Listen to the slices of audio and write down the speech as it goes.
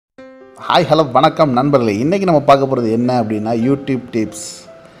Hi hello வணக்கம் நண்பர்களே. இன்றைக்கி நம்ம பார்க்க போகிறது என்ன அப்படின்னா யூடியூப் டிப்ஸ்.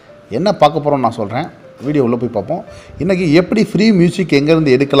 என்ன பார்க்க போகிறோம்னு நான் சொல்கிறேன், வீடியோ உள்ளே போய் பார்ப்போம். இன்றைக்கி எப்படி ஃப்ரீ மியூசிக்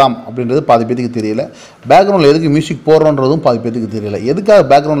எங்கேருந்து எடுக்கலாம் அப்படின்றது பாதி பேத்துக்கு தெரியல. பேக்ரவுண்டில் எதுக்கு மியூசிக் போடுறோன்றதும் பாதி பேத்துக்கு தெரியல. எதுக்காக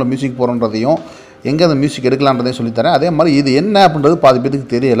பேக்ரவுண்டில் மியூசிக் போடுறன்றதையும் எங்கே அந்த மியூசிக் எடுக்கலான்றதையும் சொல்லித்தரேன். அதே மாதிரி இது என்ன அப்படின்றது பாதி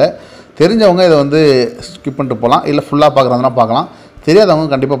பேத்துக்கு தெரியலை. தெரிஞ்சவங்க இதை ஸ்கிப் பண்ணிட்டு போகலாம், இல்லை ஃபுல்லாக பார்க்குறதுனா பார்க்கலாம்.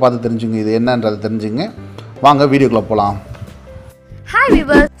 தெரியாதவங்க கண்டிப்பாக பார்த்து தெரிஞ்சுங்க இது என்னன்றதை தெரிஞ்சுங்க. வாங்க வீடியோக்குள்ளே போகலாம். ஹாய்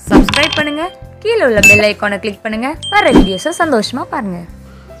வியூவர்ஸ், சப்ஸ்கிரைப் பண்ணுங்க, கீழே உள்ள பெல் ஐகானை கிளிக் பண்ணுங்க, வர வீடியோஸை சந்தோஷமா பாருங்க.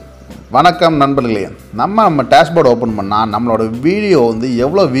 வணக்கம் நண்பர்களே. நம்ம டேஷ்போர்டு ஓப்பன் பண்ணால் நம்மளோட வீடியோ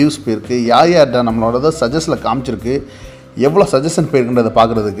எவ்வளோ வியூஸ் போயிருக்கு, யார்கிட்ட நம்மளோட சஜஷனில் காமிச்சிருக்கு, எவ்வளோ சஜஷன் போயிருக்குன்றதை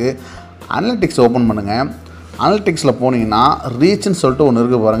பார்க்குறதுக்கு அனலிட்டிக்ஸ் ஓப்பன் பண்ணுங்கள். அனலிட்டிக்ஸில் போனீங்கன்னா ரீச்னு சொல்லிட்டு ஒன்று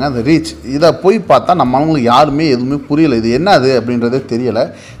இருக்குது பாருங்கள். அந்த ரீச் இதை போய் பார்த்தா நம்மளுக்கு யாருமே எதுவுமே புரியலை, இது என்ன அது அப்படின்றதே தெரியலை.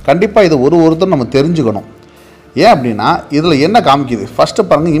 கண்டிப்பாக இதை ஒருத்தர் நம்ம தெரிஞ்சுக்கணும். ஏன் அப்படின்னா இதில் என்ன காமிக்குது, ஃபஸ்ட்டு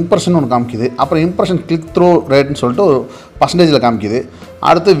பாருங்கள் இம்ப்ரெஷன் ஒன்று காமிக்குது, அப்புறம் இம்ப்ரெஷன் கிளிக் த்ரூ ரேட்னு சொல்லிட்டு ஒரு பர்சன்டேஜில் காமிக்குது,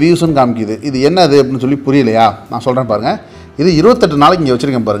 அடுத்து வியூஸ்ன்னு காமிக்குது. இது என்னது அப்படின்னு சொல்லி புரியலையா? நான் சொல்கிறேன் பாருங்கள். இது 28 நாளைக்கு இங்கே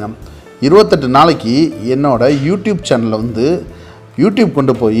வச்சுருக்கேன் பாருங்கள். 28 நாளைக்கு என்னோடய யூடியூப் சேனலில் யூடியூப்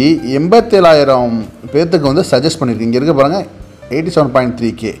கொண்டு போய் 87,000 பேர்த்துக்கு சஜஸ்ட் பண்ணியிருக்கு. இங்கே இருக்க பாருங்கள்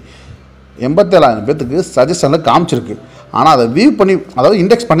 87.3K 87,000 பேர்த்துக்கு சஜஷனில் காமிச்சிருக்கு. ஆனால் அதை வியூ பண்ணி, அதாவது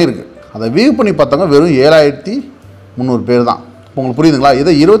இண்டெக்ஸ் பண்ணியிருக்கு, அதை வியூ பண்ணி பார்த்தவங்க வெறும் 7,300 பேர் தான். உங்களுக்கு புரியுதுங்களா?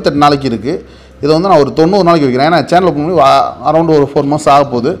 இது 28 நாளைக்கு இருக்குது. இதை நான் ஒரு 90 நாளைக்கு வைக்கிறேன். ஏன்னா சேனல் ஓப்பன் பண்ணி அரௌண்ட் ஒரு 4 months ஆக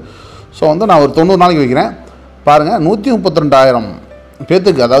போகுது. ஸோ நான் ஒரு 90 நாளைக்கு வைக்கிறேன். பாருங்கள் 132,000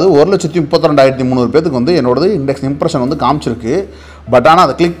 பேர்த்துக்கு, அதாவது 1,32,300 பேர்த்துக்கு என்னோடது இண்டெக்ஸ் இம்ப்ரெஷன் காமிச்சிருக்கு. பட் ஆனால்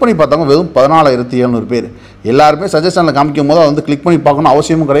அதை கிளிக் பண்ணி பார்த்தவங்க வெறும் 14,700 பேர். எல்லாருமே சஜஷனில் காமிக்கும் போது அதை கிளிக் பண்ணி பார்க்கணும்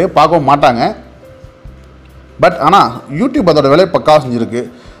அவசியமும் கிடையாது, பார்க்கவும் மாட்டாங்க. பட் ஆனால் யூடியூப் அதோட வேலையை பக்காவாக செஞ்சுருக்கு.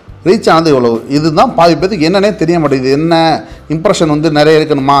 ரீச் ஆனது இவ்வளவு. இதுதான் பாதி பேருக்கு என்னன்னே தெரிய மாட்டேங்குது. என்ன இம்ப்ரெஷன் நிறைய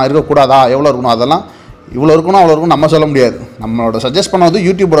இருக்கணுமா, இருக்கக்கூடாதா, எவ்வளோ இருக்கணும், அதெல்லாம் இவ்வளோ இருக்கணும் அவ்வளோ இருக்கணும் நம்ம சொல்ல முடியாது. நம்மளோட சஜஸ்ட் பண்ணது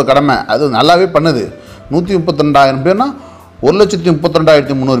யூடியூபோட கடமை, அது நல்லாவே பண்ணுது. 132,000 பேர்னா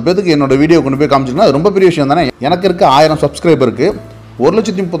 1,32,300 பேருக்கு என்னோடய வீடியோ கொண்டு போய் காமிச்சிங்கன்னா அது ரொம்ப பெரிய விஷயம் தானே. எனக்கு இருக்க 1000 சப்ஸ்கிரைபருக்கு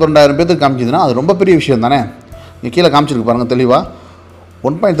 1,32,000 பேருக்கு காமிச்சிதுன்னா அது ரொம்ப பெரிய விஷயம் தானே. இங்கே கீழே காமிச்சிருக்கு பாருங்கள் தெளிவாக.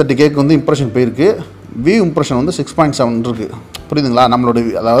 1.30Kக்கு இம்ப்ரெஷன் போயிருக்கு. வியூ இம்ப்ரெஷன் 6.7 இருக்குது. புரியுதுங்களா? நம்மளோட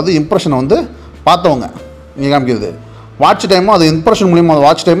அதாவது இம்ப்ரெஷனை பார்த்தவங்க இங்கே காமிக்கிறது. வாட்ச் டைமும் அது இம்ப்ரெஷன் மூலியமாக அது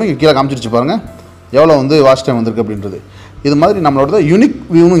வாட்ச் டைமும் இங்கே கீழே காமிச்சிருச்சு பாருங்கள் எவ்வளோ வாட்ச் டைம் வந்திருக்கு அப்படின்றது. இது மாதிரி நம்மளோட யூனிக்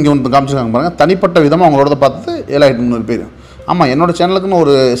வியூன்னு இங்கே காமிச்சிருக்காங்க பாருங்கள். தனிப்பட்ட விதமாக அவங்களோட பார்த்தது 7,300 பேர். ஆமாம், என்னோடய சேனலுக்குன்னு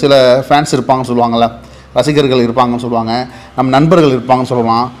ஒரு சில ஃபேன்ஸ் இருப்பாங்கன்னு சொல்லுவாங்கள்ல, ரசிகர்கள் இருப்பாங்கன்னு சொல்லுவாங்க, நம்ம நண்பர்கள் இருப்பாங்கன்னு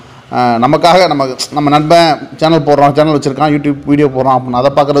சொல்லலாம். நமக்காக நம்ம நண்பன் சேனல் போடுறோம், சேனல் வச்சுருக்கான், யூடியூப் வீடியோ போடுறோம் அப்படின்னு அதை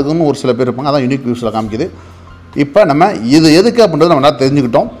பார்க்குறதுக்குன்னு ஒரு சில பேர் இருப்பாங்க. அதான் யூனிக் வியூஸில் காமிக்குது. இப்போ நம்ம இது எதுக்கு அப்படின்றது நம்ம நல்லா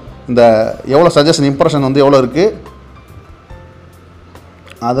தெரிஞ்சுக்கிட்டோம். இந்த எவ்வளோ சஜஷன் இம்ப்ரெஷன் எவ்வளோ இருக்குது,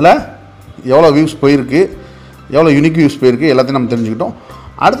 அதில் எவ்வளோ வியூஸ் போயிருக்கு, எவ்வளோ யூனிக் வியூஸ் போயிருக்கு, எல்லாத்தையும் நம்ம தெரிஞ்சுக்கிட்டோம்.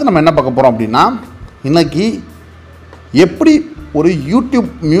 அடுத்து நம்ம என்ன பார்க்க போகிறோம் அப்படின்னா, இன்றைக்கி எப்படி ஒரு யூடியூப்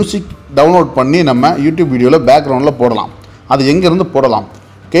மியூசிக் டவுன்லோட் பண்ணி நம்ம யூடியூப் வீடியோவில் பேக்ரவுண்டில் போடலாம், அது எங்கேருந்து போடலாம்,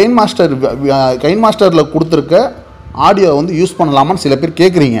 கெயின் மாஸ்டரில் கொடுத்துருக்க ஆடியோ யூஸ் பண்ணலாமான்னு சில பேர்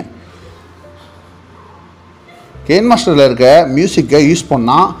கேட்குறீங்க. கெயின் மாஸ்டரில் இருக்க மியூசிக்கை யூஸ்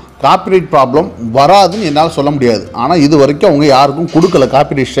பண்ணால் காப்பிரைட் ப்ராப்ளம் வராதுன்னு என்னால் சொல்ல முடியாது. ஆனால் இது வரைக்கும் அவங்க யாருக்கும் கொடுக்கல,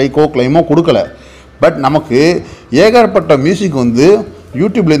 காப்பிரைட் ஸ்ட்ரைக்கோ கிளைமோ கொடுக்கல. பட் நமக்கு ஏகப்பட்ட மியூசிக்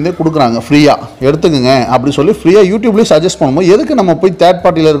யூடியூப்லேருந்தே கொடுக்குறாங்க, ஃப்ரீயாக எடுத்துக்கோங்க அப்படி சொல்லி ஃப்ரீயாக யூடியூப்லேயே சஜஸ்ட் பண்ணும்போது எதுக்கு நம்ம போய் தேர்ட்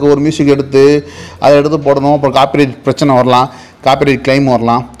பார்ட்டியில் இருக்க ஒரு மியூசிக் அதை எடுத்து போடணும்? அப்புறம் காப்பிரைட் பிரச்சனை வரலாம், காப்பிரைட் கிளைம்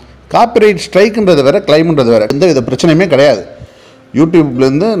வரலாம். காப்பிரைட் ஸ்ட்ரைக்குன்றது வேறு, கிளைம்ன்றது வேறு. எந்த வித பிரச்சனையுமே கிடையாது.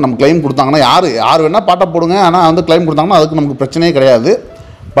 யூடியூப்லேருந்து நம்ம கிளைம் கொடுத்தாங்கன்னா யார் வேணால் பாட்டை போடுங்க, ஆனால் கிளைம் கொடுத்தாங்கன்னா அதுக்கு நமக்கு பிரச்சனையே கிடையாது.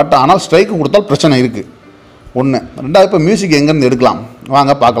 பட் ஆனால் ஸ்ட்ரைக்கு கொடுத்தால் பிரச்சனை இருக்குது. ஒன்று. ரெண்டாவது, இப்போ மியூசிக் எங்கேருந்து எடுக்கலாம்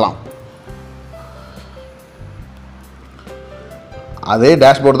வாங்க பார்க்கலாம். அதே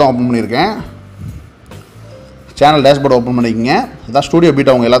டேஷ்போர்டு தான் ஓப்பன் பண்ணியிருக்கேன். சேனல் டேஷ்போர்டு ஓப்பன் பண்ணிக்கோங்க. இதான் ஸ்டூடியோ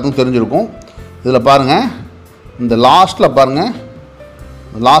பீட், அவங்க எல்லாத்துக்கும் தெரிஞ்சிருக்கும். இதில் பாருங்கள், இந்த லாஸ்ட்டில் பாருங்கள்,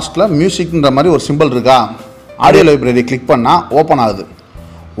 லாஸ்ட்டில் மியூசிக்ன்ற மாதிரி ஒரு சிம்பிள் இருக்கா, ஆடியோ லைப்ரரி கிளிக் பண்ணால் ஓப்பன் ஆகுது.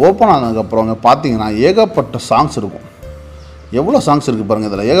 ஓப்பன் ஆனதுக்கப்புறம் அங்கே பார்த்தீங்கன்னா ஏகப்பட்ட சாங்ஸ் இருக்கும். எவ்வளோ சாங்ஸ் இருக்குது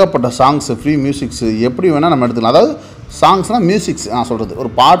பாருங்கள். இதில் ஏகப்பட்ட சாங்ஸு, ஃப்ரீ மியூசிக்ஸு, எப்படி வேணால் நம்ம எடுத்துக்கலாம். அதாவது சாங்ஸ்னால் மியூசிக்ஸ் நான் சொல்கிறது,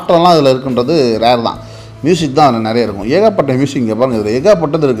 ஒரு பாட்டெல்லாம் இதில் இருக்குன்றது ரேர் தான். மியூசிக் தான் அதில் நிறைய இருக்கும். ஏகப்பட்ட மியூசிக் இங்கே பாருங்கள், இதில்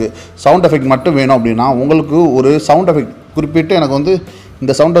ஏகப்பட்டது இருக்குது. சவுண்ட் எஃபெக்ட் மட்டும் வேணும் அப்படின்னா உங்களுக்கு ஒரு சவுண்ட் எஃபெக்ட் குறிப்பிட்டு எனக்கு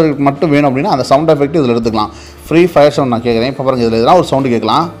இந்த சவுண்ட் எஃபெக்ட் மட்டும் வேணும் அப்படின்னா அந்த சவுண்ட் எஃபெக்ட் இதில் எடுத்துக்கலாம். ஃப்ரீ ஃபயர் சவுண்ட் நான் கேட்குறேன். இப்போ பாருங்கள், இதில் எதனா ஒரு சவுண்டு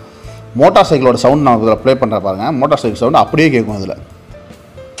கேட்கலாம். மோட்டார் சைக்கிளோட சவுண்ட் நான் இதில் ப்ளே பண்ணுறேன் பாருங்கள். மோட்டார் சைக்கிள் சவுண்டு அப்படியே கேட்கும். இதில்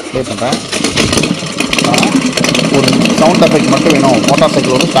ப்ளே பண்ணுறேன். ஒரு சவுண்ட் எஃபெக்ட் மட்டும் வேணும், மோட்டார்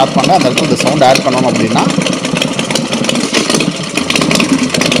சைக்கிள் ஸ்டார்ட் பண்ண அந்த இடத்துல இந்த சவுண்ட் ஆட் பண்ணணும் அப்படின்னா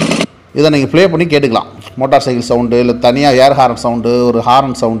இதை நீங்கள் ப்ளே பண்ணி கேட்டுக்கலாம். மோட்டார் சைக்கிள் சவுண்டு, இல்லை தனியாக ஏர் ஹாரன் சவுண்டு, ஒரு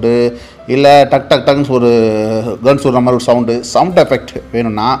ஹாரன் சவுண்டு, இல்லை டக் டக் டக்னு ஒரு கன்ஸ் விடுற மாதிரி ஒரு சவுண்ட் எஃபெக்ட்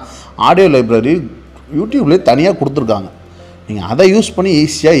வேணும்னா ஆடியோ லைப்ரரி யூடியூப்லேயே தனியாக கொடுத்துருக்காங்க. நீங்கள் அதை யூஸ் பண்ணி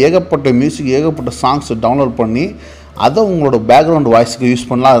ஈஸியாக ஏகப்பட்ட மியூசிக், ஏகப்பட்ட சாங்ஸ் டவுன்லோட் பண்ணி அதை உங்களோட பேக்ரவுண்ட் வாய்ஸுக்கு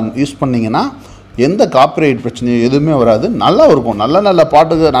யூஸ் பண்ணிங்கன்னா எந்த காப்பிரைட் பிரச்சனையும் எதுவுமே வராது. நல்லா இருக்கும். நல்ல நல்ல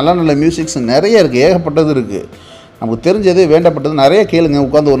பாட்டுக்கு, நல்ல நல்ல மியூசிக்ஸ் நிறைய இருக்குது, ஏகப்பட்டது இருக்குது. நமக்கு தெரிஞ்சது, வேண்டப்பட்டது நிறைய கேளுங்க.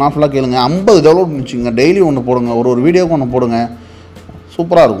 உட்காந்து ஒரு நாள் ஃபுல்லாக கேளுங்க. 50 டவுன்லோட் பண்ணிச்சுங்க. டெய்லி ஒன்று போடுங்க, ஒரு வீடியோவுக்கு ஒன்று போடுங்க.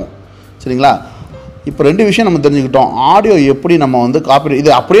 சூப்பராக இருக்கும். சரிங்களா? இப்போ 2 விஷயம் நம்ம தெரிஞ்சுக்கிட்டோம். ஆடியோ எப்படி நம்ம வந்து காப்பிரைட்,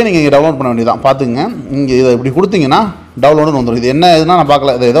 இது அப்படியே நீங்கள் இங்கே டவுன்லோட் பண்ண வேண்டியதான். பார்த்துங்க, இங்கே இதை இப்படி கொடுத்தீங்கன்னா டவுன்லோடுன்னு வந்துடும். இது என்ன எதுனா நான்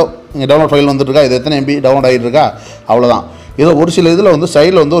பார்க்கல. இது ஏதோ இங்கே டவுன்லோட் ஃபைல் வந்துட்டுருக்கா, இது எத்தனை MB டவுன்லோட் ஆகிட்டு இருக்கா, அவ்வளோதான். இதோ ஒரு சில இதில் வந்து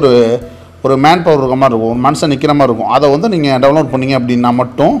சைடில் வந்து ஒரு மேன் பவர் இருக்க மாதிரி இருக்கும், ஒரு மனுஷன் நிற்கிற மாதிரி இருக்கும். அதை வந்து நீங்கள் டவுன்லோட் பண்ணிங்க அப்படின்னா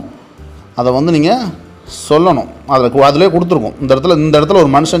மட்டும் அதை வந்து நீங்கள் சொல்லணும். அதிலே கொடுத்துருக்கும். இந்த இடத்துல ஒரு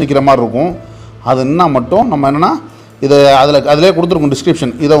மனுஷன் நிற்கிற மாதிரி இருக்கும். அது என்ன மட்டும் நம்ம என்னென்னா இதை அதிலே கொடுத்துருக்கும்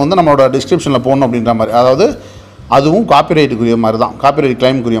டிஸ்கிரிப்ஷன். இதை வந்து நம்மளோட டிஸ்கிரிப்ஷனில் போடணும் அப்படின்ற மாதிரி. அதாவது அதுவும் காப்பிரைட்டுக்குரிய மாதிரி தான், காப்பிரைட்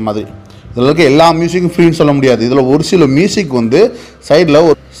கிளைமுக்குரிய மாதிரி. இதில் இருக்க எல்லா மியூசிக்கும் ஃப்ரீன்னு சொல்ல முடியாது. இதில் ஒரு சில மியூசிக் வந்து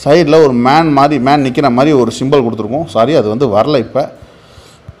சைடில் ஒரு மேன் நிற்கிற மாதிரி ஒரு சிம்பிள் கொடுத்துருக்கும். சாரி, அது வந்து வரல. இப்போ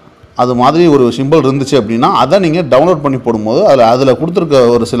அது மாதிரி ஒரு சிம்பிள் இருந்துச்சு அப்படின்னா அதை நீங்கள் டவுன்லோட் பண்ணி போடும்போது அதில் கொடுத்துருக்க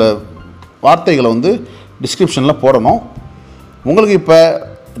ஒரு சில வார்த்தைகளை வந்து டிஸ்கிரிப்ஷனில் போடணும். உங்களுக்கு இப்போ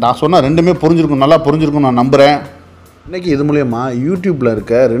நான் சொன்னால் 2மே புரிஞ்சிருக்கும், நல்லா புரிஞ்சிருக்கும் நான் நம்புகிறேன். இன்றைக்கி இது மூலயமா யூடியூப்பில்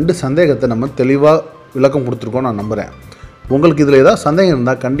இருக்க 2 சந்தேகத்தை நம்ம தெளிவாக விளக்கம் கொடுத்துருக்கோம் நான் நம்புகிறேன். உங்களுக்கு இதில் ஏதாவது சந்தேகம்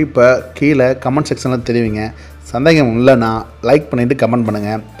இருந்தால் கண்டிப்பாக கீழே கமெண்ட் செக்ஷனில் தெரிவிங்க. சந்தேகம் இல்லைன்னா லைக் பண்ணிவிட்டு கமெண்ட்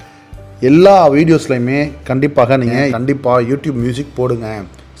பண்ணுங்கள். எல்லா வீடியோஸ்லையுமே கண்டிப்பாக யூடியூப் மியூசிக் போடுங்க.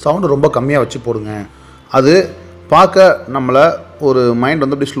 சவுண்டு ரொம்ப கம்மியாக வச்சு போடுங்க. அது பார்க்க நம்மளை ஒரு மைண்ட்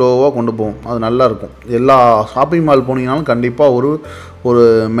வந்து அப்படி ஸ்லோவாக கொண்டு போகும். அது நல்லாயிருக்கும். எல்லா ஷாப்பிங் மால் போனீங்கனாலும் கண்டிப்பாக ஒரு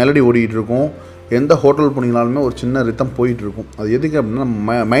மெலடி ஓடிக்கிட்டு இருக்கும். எந்த ஹோட்டல் போனீங்கனாலுமே ஒரு சின்ன ரித்தம் போயிட்டுருக்கும். அது எதுக்கு அப்படின்னா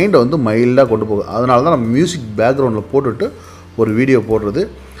நம்ம மைண்டை வந்து மைல்டாக கொண்டு போகும். அதனால தான் நம்ம மியூசிக் பேக்ரவுண்டில் போட்டுட்டு ஒரு வீடியோ போடுறது.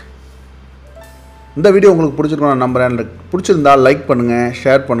 இந்த வீடியோ உங்களுக்கு பிடிச்சிருக்கோம் நான் நம்புகிறேன். பிடிச்சிருந்தால் லைக் பண்ணுங்கள்,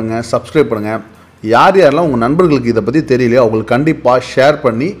 ஷேர் பண்ணுங்கள், சப்ஸ்கிரைப் பண்ணுங்கள். யாரெல்லாம் உங்கள் நண்பர்களுக்கு இதை பற்றி தெரியலையோ அவங்களுக்கு கண்டிப்பாக ஷேர்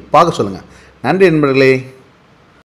பண்ணி பார்க்க சொல்லுங்கள். நன்றி நண்பர்களே.